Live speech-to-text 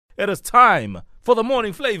It is time for the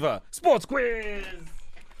morning flavor sports quiz.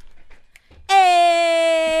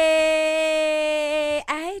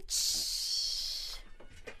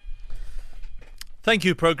 Thank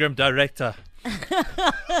you, program director.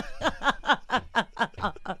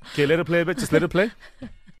 Okay, let it play a bit. Just let it play.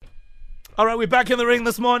 All right, we're back in the ring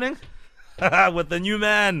this morning with the new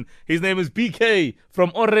man. His name is BK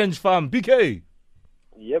from Orange Farm. BK.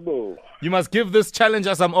 Yeah, boo. You must give this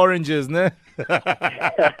challenger some oranges, ne?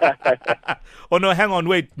 Oh, no, hang on,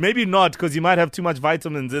 wait. Maybe not, because you might have too much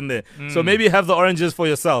vitamins in there. So maybe have the oranges for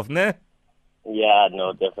yourself, ne? Yeah,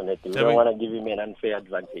 no, definitely. We So don't we- want to give him an unfair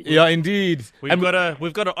advantage. Yeah, indeed. We've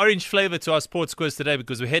got an orange flavor to our sports quiz today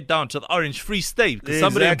because we head down to the Orange Free State. Because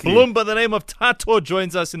somebody in Exactly. Bloem by the name of Tato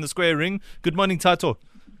joins us in the square ring. Good morning, Tato.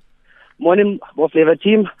 Morning, More Flavor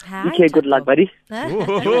team. Hi, Okay, good Taco. luck, buddy. Ooh.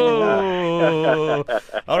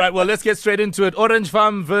 All right, well, let's get straight into it. Orange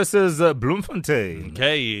Farm versus Bloemfontein.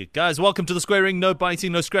 Okay, guys, welcome to the square ring. No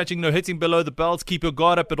biting, no scratching, no hitting below the belt. Keep your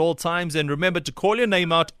guard up at all times. And remember to call your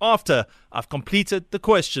name out after I've completed the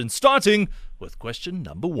question. Starting with question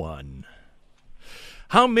number 1.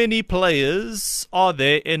 How many players are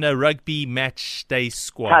there in a rugby match day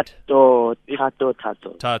squad? Tato.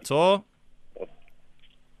 Tato.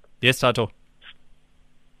 Yes, Tato.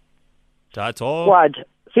 Tato. Squad,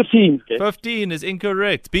 15. 15 is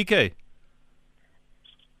incorrect. BK.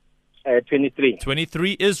 23.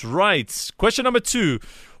 23 is right. Question number 2.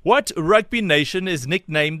 What rugby nation is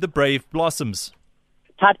nicknamed the Brave Blossoms?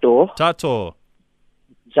 Tato, Tato.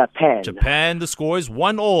 Japan. Japan. The score is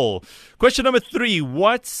 1-1. Question number 3.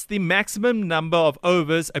 What's the maximum number of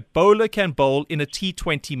overs a bowler can bowl in a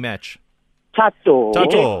T20 match? Tato.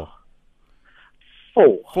 Tato.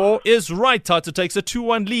 4. 4 is right. Tato takes a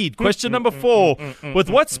 2-1 lead. Question number 4. With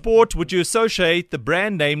what sport would you associate the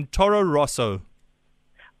brand name Toro Rosso?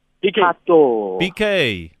 Tato.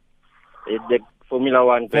 BK. It's the Formula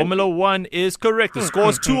 1. Formula 1 is correct. The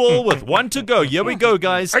score's 2-2 with 1 to go. Here we go,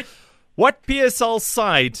 guys. What PSL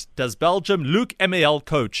side does Belgium Luc Amiel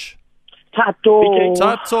coach? Tato.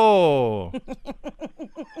 Tato.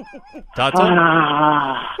 Tato.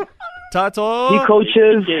 Ah, he Tato.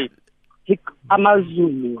 coaches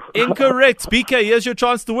Amazulu. Incorrect. BK, here's your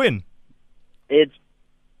chance to win. It's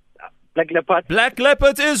Black Leopard. Black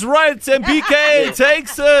Leopard is right, and BK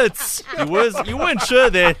takes it. You weren't sure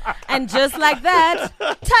there. And just like that,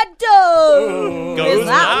 Tato Goes is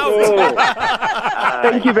out. Oh.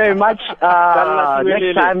 Thank you very much.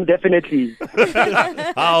 Next time, definitely.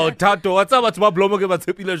 Oh, Tato, what's up? What's up? Blomo ke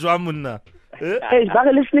batshepile jwang monna? Hey,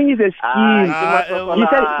 Barry, listening is a scheme.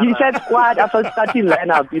 You said squad after starting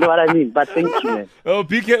lineup. You know what I mean? But thank you, man. Oh,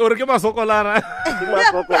 BK, ore ke masokolara.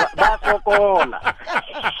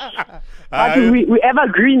 But we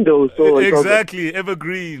evergreen though, so it's all good. Exactly,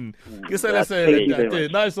 evergreen. Yes, I said Thank you very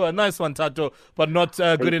much. nice one, Tato, but not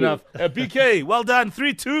good you. enough. BK, well done,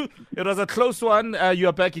 3-2. It was a close one. You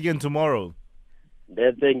are back again tomorrow.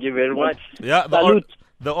 Thank you very much. Yeah, Salute.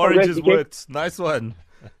 the oranges Congrats, BK. worked. Nice one.